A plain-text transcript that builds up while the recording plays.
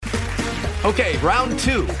Okay, round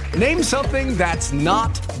two. Name something that's not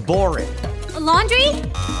boring. A laundry?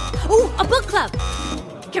 Ooh, a book club.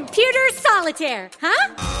 Computer solitaire,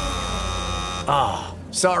 huh? Ah,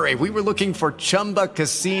 sorry, we were looking for Chumba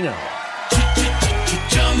Casino.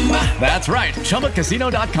 That's right,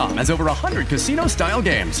 ChumbaCasino.com has over 100 casino-style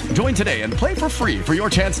games. Join today and play for free for your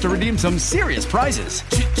chance to redeem some serious prizes.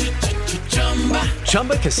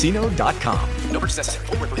 ChumbaCasino.com. No purchase necessary.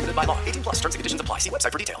 Void where prohibited by law. 18 plus. Terms and conditions apply. See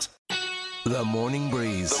website for details. The Morning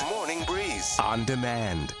Breeze. The Morning Breeze. On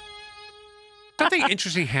demand. Something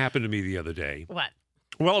interesting happened to me the other day. What?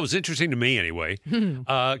 Well, it was interesting to me anyway. Kim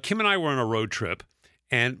and I were on a road trip,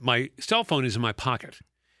 and my cell phone is in my pocket.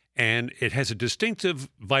 And it has a distinctive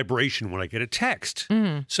vibration when I get a text.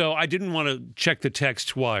 So I didn't want to check the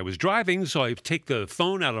text while I was driving, so I take the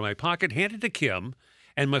phone out of my pocket, hand it to Kim,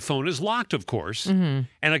 and my phone is locked, of course. And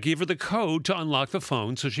I gave her the code to unlock the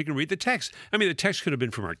phone so she can read the text. I mean, the text could have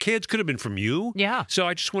been from our kids, could have been from you. Yeah. So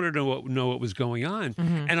I just wanted to know what was going on.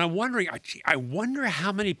 And I'm wondering, I wonder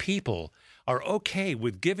how many people are okay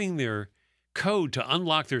with giving their code to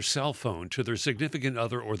unlock their cell phone to their significant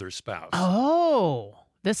other or their spouse. Oh.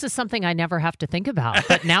 This is something I never have to think about.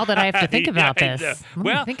 But now that I have to think about this,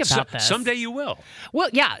 think about this. Someday you will. Well,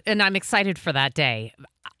 yeah, and I'm excited for that day.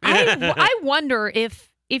 I wonder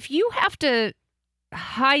if you have to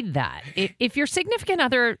hide that. If your significant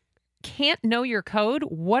other can't know your code,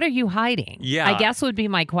 what are you hiding? Yeah. I guess would be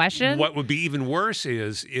my question. What would be even worse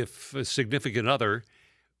is if a significant other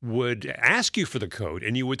would ask you for the code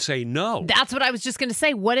and you would say no. That's what I was just going to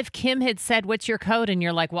say. What if Kim had said, "What's your code?" and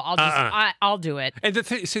you're like, "Well, I'll do it." And the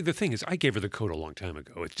thing is, I gave her the code a long time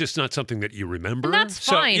ago. It's just not something that you remember. And that's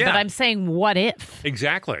fine, but I'm saying, what if?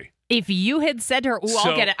 Exactly. If you had said to her,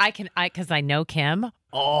 I'll get it. Because I know Kim.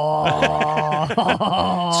 Oh.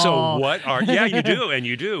 So what are, you do, and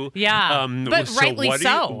you do. Yeah. But rightly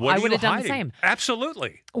so. I would have done the hiding? same.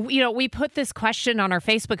 Absolutely. We put this question on our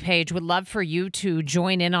Facebook page. Would love for you to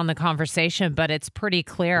join in on the conversation, but it's pretty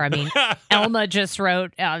clear. I mean, Elma just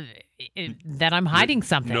wrote that I'm hiding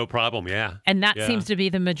something. No problem, yeah. And that seems to be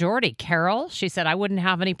the majority. Carol, she said, I wouldn't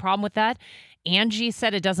have any problem with that. Angie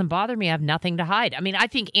said, it doesn't bother me. I have nothing to hide. I mean, I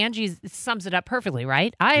think Angie sums it up perfectly,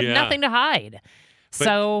 right? I have nothing to hide.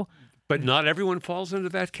 But not everyone falls into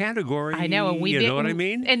that category. I know. And you know what I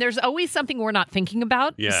mean? And there's always something we're not thinking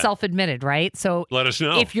about, self-admitted, right? So let us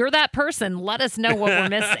know. If you're that person, let us know what we're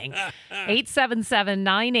missing.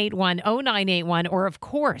 877-981-0981. Or, of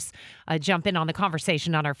course, jump in on the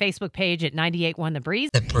conversation on our Facebook page at 98.1 The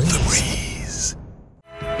Breeze. The Breeze.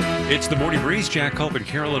 It's the Morning Breeze, Jack Culp and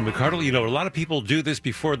Carolyn McCardle. You know, a lot of people do this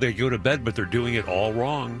before they go to bed, but they're doing it all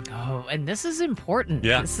wrong. Oh, and this is important.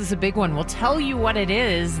 Yeah. This is a big one. We'll tell you what it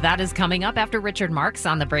is. That is coming up after Richard Marks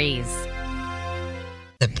on The Breeze.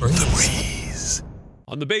 The Breeze.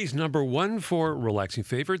 On the Bay's number one for relaxing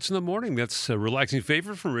favorites in the morning. That's a relaxing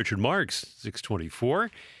favorite from Richard Marks,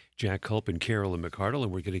 624. Jack Culp and Carolyn McCardle,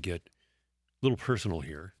 and we're going to get a little personal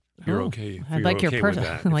here. You're okay. I like your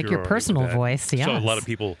personal voice. Yeah. So a lot of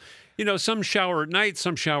people, some shower at night,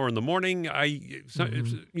 some shower in the morning. I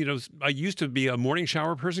used to be a morning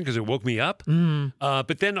shower person because it woke me up.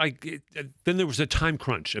 But then there was a time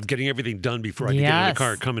crunch of getting everything done before I could get in the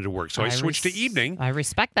car and come into work. So I switched to evening. I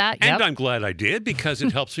respect that. Yep. And I'm glad I did because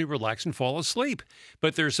it helps me relax and fall asleep.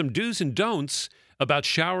 But there's some do's and don'ts about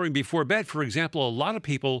showering before bed. For example, a lot of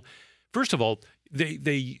people, first of all,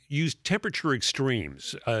 They use temperature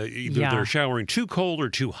extremes. Either they're showering too cold or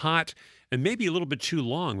too hot, and maybe a little bit too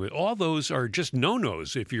long. But all those are just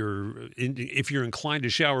no-nos if you're inclined to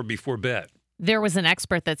shower before bed. There was an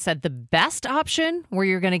expert that said the best option where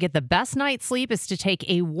you're going to get the best night's sleep is to take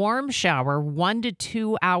a warm shower 1 to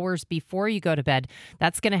 2 hours before you go to bed.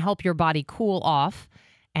 That's going to help your body cool off.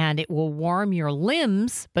 And it will warm your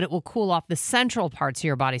limbs, but it will cool off the central parts of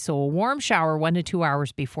your body. So a warm shower 1 to 2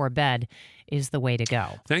 hours before bed is the way to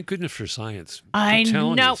go. Thank goodness for science. I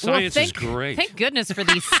know. Science is great. Thank goodness for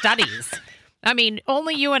these studies. I mean,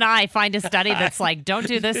 only you and I find a study that's like, don't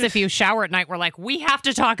do this if you shower at night. We're like, we have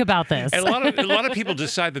to talk about this. And a lot of people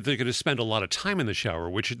decide that they're going to spend a lot of time in the shower,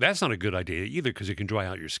 which that's not a good idea either because it can dry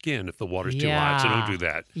out your skin if the water's too hot. So don't do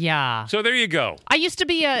that. Yeah. So there you go. You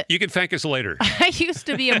can thank us later. I used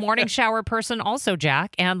to be a morning shower person also,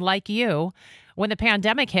 Jack. And like you, when the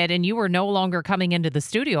pandemic hit and you were no longer coming into the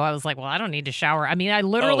studio, I was like, well, I don't need to shower. I mean, I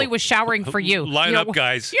literally was showering for you. Line up,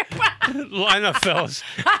 guys. Line up, fellas.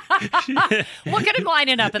 Look at him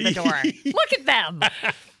lining up at the door. Look at them.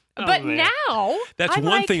 But man. now That's I'm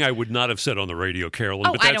one like, thing I would not have said on the radio, Carolyn.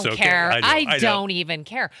 Oh, but that's I don't okay. care. I know. don't even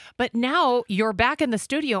care. But now you're back in the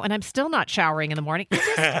studio, and I'm still not showering in the morning.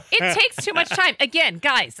 It takes too much time. Again,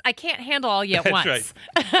 guys, I can't handle all you at That's once.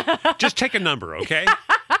 right. Just take a number, okay?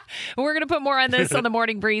 We're going to put more on this on the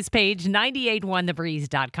Morning Breeze page,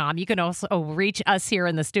 981thebreeze.com. You can also reach us here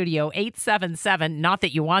in the studio, 877, not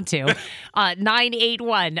that you want to,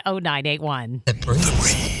 981-0981. The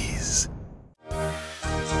Breeze.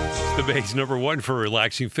 The Bay's number one for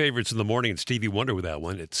relaxing favorites in the morning. It's Stevie Wonder with that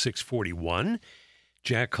one at 6:41.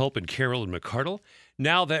 Jack Culp and Carolyn McCardle.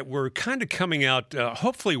 Now that we're kind of coming out,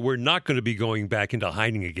 hopefully we're not going to be going back into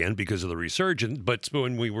hiding again because of the resurgence. But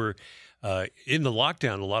when we were in the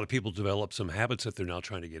lockdown, a lot of people developed some habits that they're now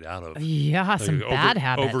trying to get out of. Yeah, some bad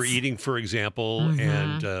habits. Overeating, for example,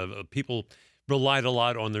 and people relied a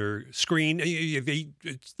lot on their screen.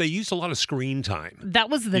 They used a lot of screen time. That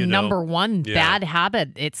was the number one bad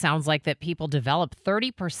habit, it sounds like, that people develop.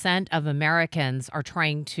 30% of Americans are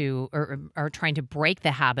trying to break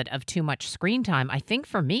the habit of too much screen time. I think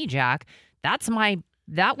for me, Jack, that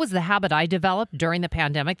was the habit I developed during the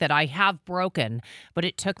pandemic that I have broken, but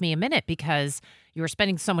it took me a minute because you were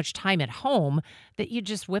spending so much time at home that you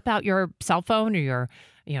just whip out your cell phone or your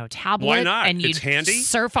tablet. Why not? And you It's handy.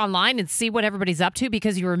 surf online and see what everybody's up to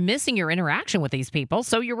because you were missing your interaction with these people.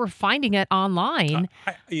 So you were finding it online.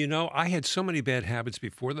 I had so many bad habits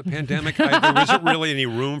before the pandemic. There wasn't really any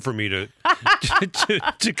room for me to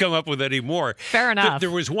come up with any more. Fair enough.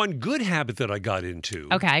 There was one good habit that I got into.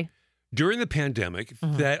 Okay. During the pandemic,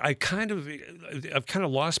 that I've kind of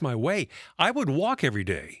lost my way. I would walk every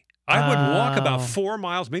day. I would walk about 4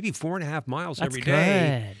 miles, maybe 4.5 miles every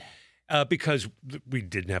day. Good. Because we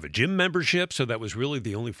didn't have a gym membership, so that was really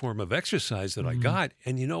the only form of exercise that I got.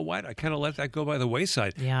 And you know what? I kind of let that go by the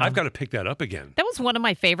wayside. Yeah. I've got to pick that up again. That was one of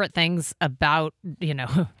my favorite things about,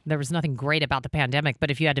 there was nothing great about the pandemic,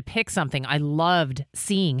 but if you had to pick something, I loved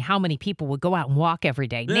seeing how many people would go out and walk every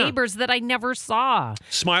day. Yeah. Neighbors that I never saw.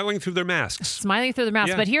 Smiling through their masks. Smiling through the mask.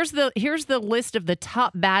 Yeah. But here's the list of the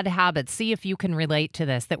top bad habits. See if you can relate to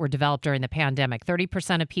this that were developed during the pandemic.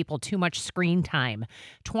 30% of people, too much screen time.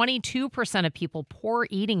 22% of people, poor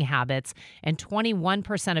eating habits. And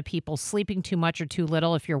 21% of people, sleeping too much or too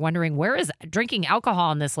little. If you're wondering, where is drinking alcohol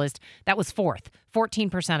on this list? That was fourth.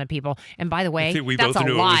 14% of people. And by the way, I think we that's both a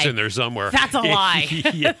knew lie. it was in there somewhere. That's a lie.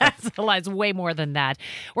 Yeah. That's a lie. It's way more than that.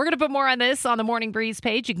 We're going to put more on this on the Morning Breeze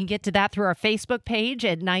page. You can get to that through our Facebook page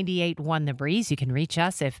at 98.1 The Breeze. You can reach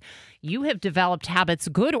us if you have developed habits,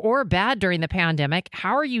 good or bad, during the pandemic.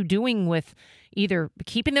 How are you doing with either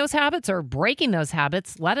keeping those habits or breaking those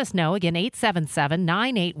habits? Let us know. Again,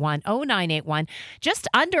 877-981-0981. Just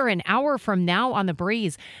under an hour from now on The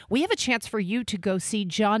Breeze, we have a chance for you to go see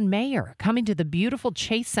John Mayer coming to the beautiful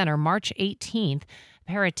Chase Center March 18th. A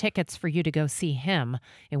pair of tickets for you to go see him,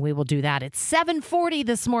 and we will do that at 7:40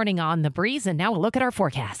 this morning on The Breeze. And now we'll look at our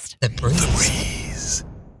forecast. The Breeze.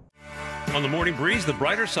 On the Morning Breeze, the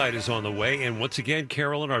brighter side is on the way. And once again,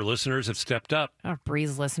 Carolyn, our listeners have stepped up. Our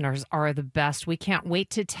Breeze listeners are the best. We can't wait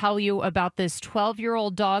to tell you about this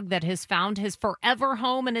 12-year-old dog that has found his forever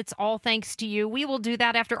home, and it's all thanks to you. We will do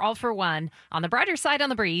that after All for One on the brighter side on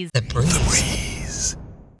The Breeze. The Breeze.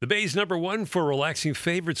 The Bay's number one for relaxing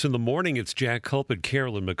favorites in the morning. It's Jack Culp and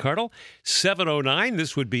Carolyn McCardle. 7:09.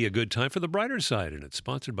 This would be a good time for the brighter side, and it's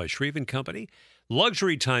sponsored by Shreve & Company.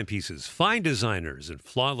 Luxury timepieces, fine designers, and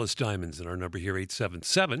flawless diamonds. And our number here,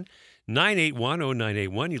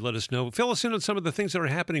 877-981-0981. You let us know. Fill us in on some of the things that are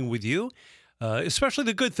happening with you, especially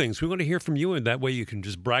the good things. We want to hear from you, and that way you can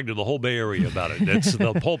just brag to the whole Bay Area about it. That's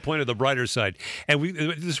the whole point of the brighter side. And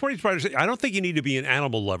this morning's brighter side, I don't think you need to be an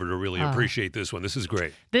animal lover to really appreciate this one. This is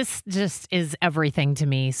great. This just is everything to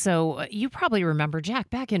me. So you probably remember,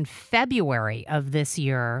 Jack, back in February of this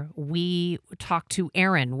year, we talked to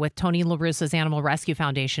Erin with Tony LaRussa's Animal Rescue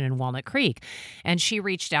Foundation in Walnut Creek. And she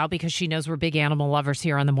reached out because she knows we're big animal lovers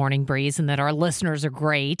here on the Morning Breeze and that our listeners are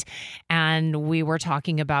great. And we were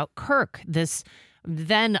talking about Kirk, this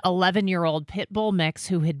then 11-year-old pit bull mix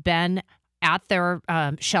who had been at their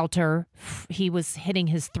shelter. He was hitting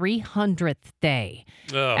his 300th day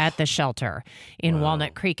at the shelter in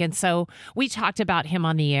Walnut Creek. And so we talked about him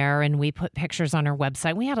on the air and we put pictures on our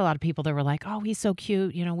website. We had a lot of people that were like, oh, he's so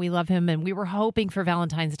cute. We love him. And we were hoping for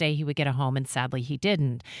Valentine's Day he would get a home. And sadly, he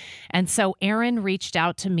didn't. And so Erin reached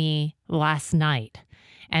out to me last night.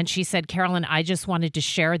 And she said, Carolyn, I just wanted to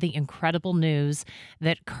share the incredible news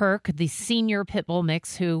that Kirk, the senior pit bull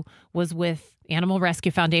mix who was with Animal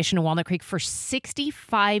Rescue Foundation in Walnut Creek for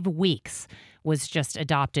 65 weeks, was just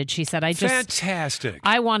adopted. She said, Fantastic.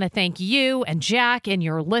 I want to thank you and Jack and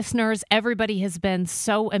your listeners. Everybody has been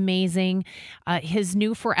so amazing. His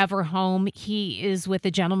new forever home, he is with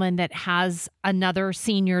a gentleman that has another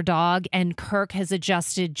senior dog, and Kirk has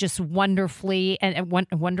adjusted just wonderfully and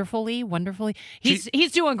wonderfully.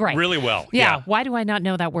 He's doing great. Really well. Yeah. Why do I not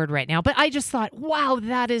know that word right now? But I just thought, wow,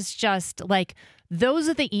 that is just like, those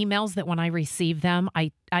are the emails that when I receive them,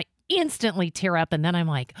 I instantly tear up, and then I'm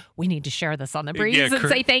like, we need to share this on the breeze and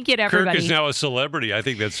say thank you to everybody. Kirk is now a celebrity. I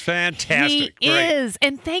think that's fantastic. He is.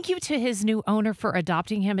 And thank you to his new owner for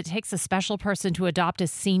adopting him. It takes a special person to adopt a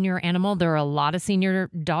senior animal. There are a lot of senior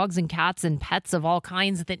dogs and cats and pets of all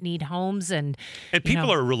kinds that need homes. And people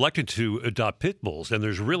are reluctant to adopt pit bulls, and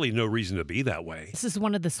there's really no reason to be that way. This is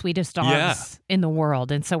one of the sweetest dogs in the world,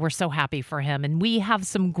 and so we're so happy for him. And we have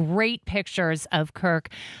some great pictures of Kirk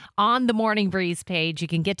on the Morning Breeze page. You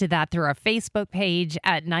can get to that through our Facebook page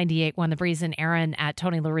at 98.1 The Breeze, and Aaron at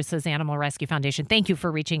Tony La Russa's Animal Rescue Foundation. Thank you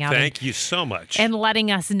for reaching out. Thank you so much. And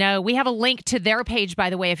letting us know. We have a link to their page,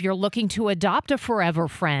 by the way. If you're looking to adopt a forever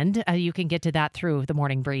friend, you can get to that through the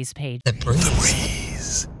Morning Breeze page. The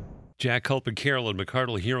Breeze. Jack Culp and Carolyn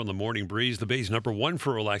McCardle here on the Morning Breeze, the Bay's #1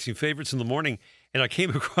 for relaxing favorites in the morning. And I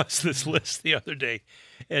came across this list the other day,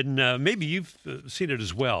 and maybe you've seen it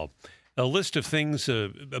as well. A list of things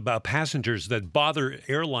about passengers that bother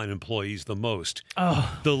airline employees the most.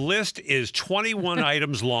 Oh. The list is 21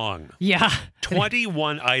 items long. Yeah.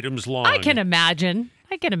 21 items long. I can imagine.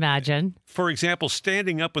 For example,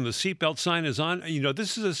 standing up when the seatbelt sign is on.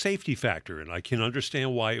 This is a safety factor, and I can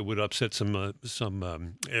understand why it would upset some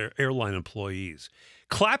airline employees.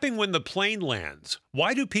 Clapping when the plane lands.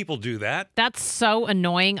 Why do people do that? That's so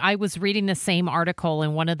annoying. I was reading the same article,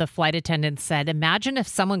 and one of the flight attendants said, imagine if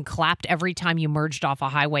someone clapped every time you merged off a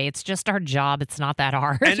highway. It's just our job. It's not that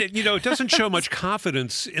hard. And it doesn't show much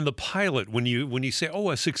confidence in the pilot when you say,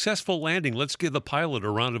 a successful landing. Let's give the pilot a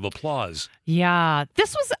round of applause. Yeah.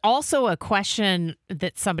 This was also a question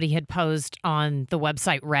that somebody had posed on the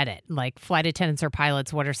website Reddit, like flight attendants or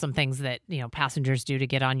pilots, what are some things that, passengers do to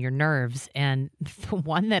get on your nerves? And the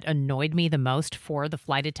one that annoyed me the most for the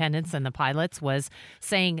flight attendants and the pilots was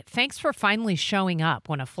saying, thanks for finally showing up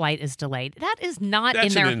when a flight is delayed. That is not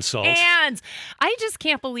in their hands. I just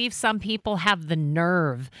can't believe some people have the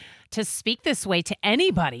nerve to speak this way to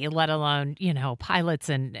anybody, let alone, pilots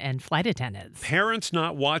and flight attendants. Parents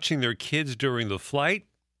not watching their kids during the flight.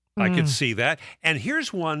 I could see that. And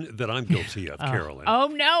here's one that I'm guilty of, Carolyn. Oh,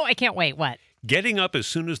 no. I can't wait. What? Getting up as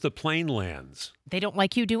soon as the plane lands. They don't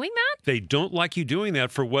like you doing that? They don't like you doing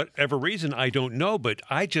that for whatever reason. I don't know, but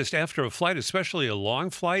I just, after a flight, especially a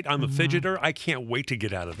long flight, I'm a fidgeter. I can't wait to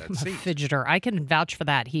get out of that seat. Fidgeter. I can vouch for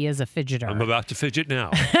that. He is a fidgeter. I'm about to fidget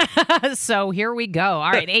now. So here we go.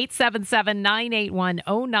 All right,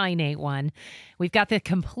 877-981-0981. We've got the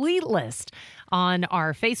complete list on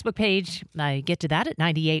our Facebook page. I get to that at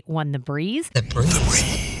 98.1 The Breeze. The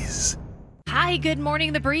Breeze. Hi, good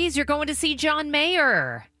morning, The Breeze. You're going to see John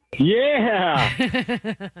Mayer. Yeah.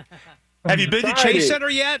 Have you been to Chase Center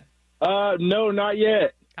yet? No, not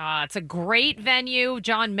yet. It's a great venue.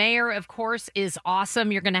 John Mayer, of course, is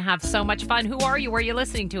awesome. You're going to have so much fun. Who are you? Where are you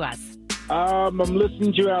listening to us? I'm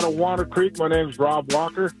listening to you out of Walnut Creek. My name's Rob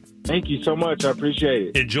Walker. Thank you so much. I appreciate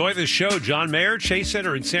it. Enjoy the show. John Mayer, Chase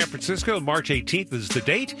Center in San Francisco. March 18th is the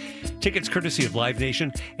date. Tickets courtesy of Live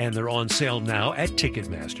Nation, and they're on sale now at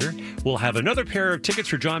Ticketmaster. We'll have another pair of tickets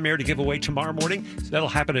for John Mayer to give away tomorrow morning. That'll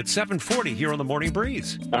happen at 7:40 here on the Morning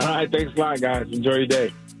Breeze. All right. Thanks a lot, guys. Enjoy your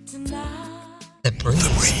day. The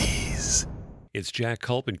Breeze. It's Jack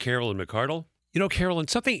Culp and Carolyn McCardle. Carolyn,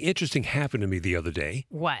 something interesting happened to me the other day.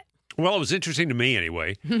 What? Well, it was interesting to me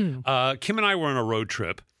anyway. Kim and I were on a road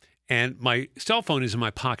trip, and my cell phone is in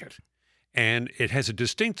my pocket, and it has a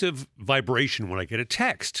distinctive vibration when I get a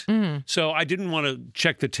text. So I didn't want to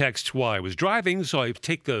check the text while I was driving, so I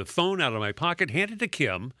take the phone out of my pocket, hand it to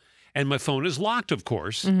Kim, and my phone is locked, of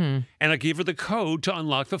course, and I gave her the code to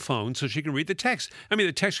unlock the phone so she can read the text. I mean,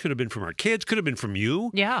 the text could have been from our kids, could have been from you.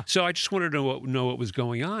 Yeah. So I just wanted to know what was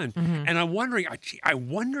going on. And I'm wondering, I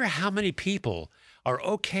wonder how many people are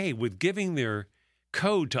okay with giving their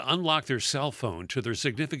code to unlock their cell phone to their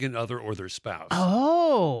significant other or their spouse.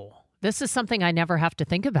 Oh, this is something I never have to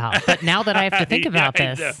think about. But now that I have to think about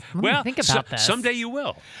this, think about this. Someday you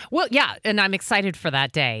will. Well, yeah, and I'm excited for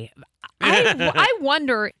that day. I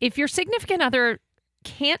wonder if your significant other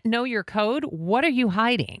can't know your code, what are you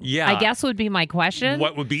hiding? Yeah. I guess would be my question.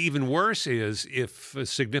 What would be even worse is if a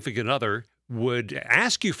significant other would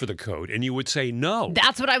ask you for the code and you would say no.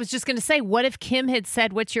 That's what I was just going to say. What if Kim had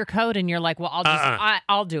said, "What's your code?" And you're like, "Well,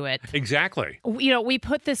 I'll do it." Exactly. We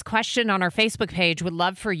put this question on our Facebook page. Would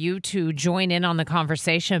love for you to join in on the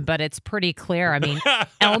conversation, but it's pretty clear. I mean,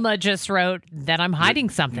 Elma just wrote that I'm hiding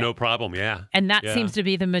something. No problem. Yeah. And that seems to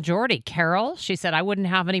be the majority. Carol, she said, I wouldn't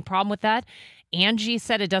have any problem with that. Angie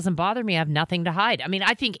said, it doesn't bother me. I have nothing to hide. I mean,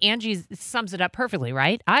 I think Angie sums it up perfectly,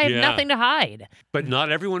 right? I have nothing to hide. But not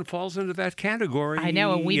everyone falls into that category. I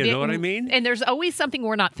know. And you know what I mean? And there's always something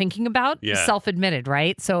we're not thinking about, self-admitted,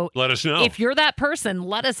 right? So let us know. If you're that person,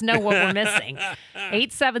 let us know what we're missing.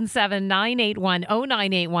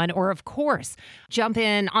 877-981-0981. Or, of course, jump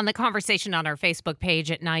in on the conversation on our Facebook page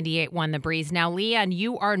at 98.1 The Breeze. Now, Leanne,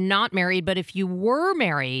 you are not married, but if you were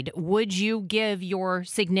married, would you give your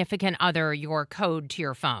significant other your code to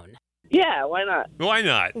your phone? Yeah, why not? Why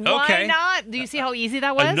not? Okay. Why not? Do you see how easy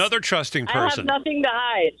that was? Another trusting person. I have nothing to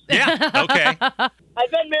hide. Yeah, okay.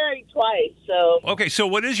 I've been married twice, so... Okay, so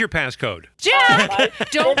what is your passcode? Jack!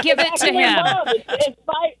 Don't give it to him. Love.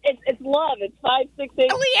 It's love. It's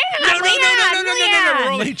 568. Leanne! No. Leanne!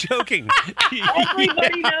 We're only joking.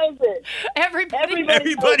 Everybody knows it. Everybody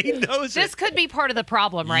knows it. This could be part of the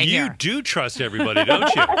problem right here. You do trust everybody,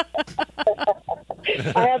 don't you?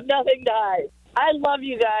 I have nothing to hide. I love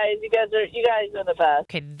you guys. You guys are the best.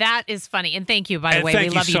 Okay, that is funny. And thank you, by the way. We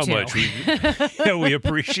love you too. Thank you so much. We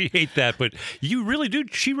appreciate that. But you really do.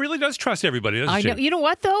 She really does trust everybody, doesn't she? I know. You know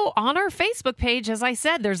what, though? On our Facebook page, as I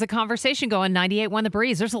said, there's a conversation going, 98.1 The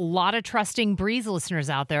Breeze. There's a lot of trusting Breeze listeners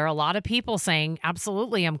out there. A lot of people saying,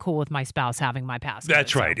 absolutely, I'm cool with my spouse having my passcode.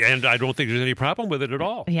 That's right. And I don't think there's any problem with it at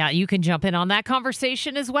all. Yeah, you can jump in on that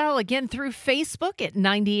conversation as well. Again, through Facebook at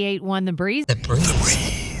 98.1 The Breeze. The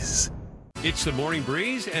Breeze. It's the Morning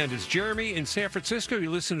Breeze, and it's Jeremy in San Francisco. You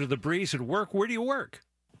listen to The Breeze at work. Where do you work?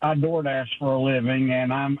 I DoorDash for a living,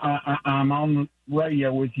 and I'm on the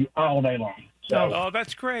radio with you all day long. So,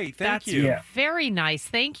 that's great. That's Thank you. very nice.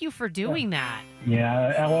 Thank you for doing that.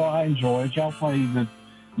 Yeah, well, I enjoy it. Y'all play the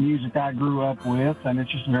music I grew up with, and it's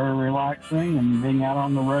just very relaxing. And being out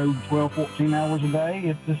on the road 12, 14 hours a day,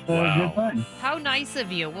 it's just a good thing. How nice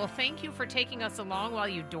of you. Well, thank you for taking us along while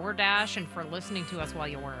you DoorDash and for listening to us while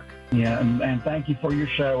you work. Yeah, and thank you for your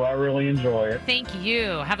show. I really enjoy it. Thank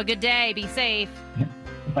you. Have a good day. Be safe.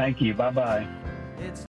 Thank you. Bye-bye.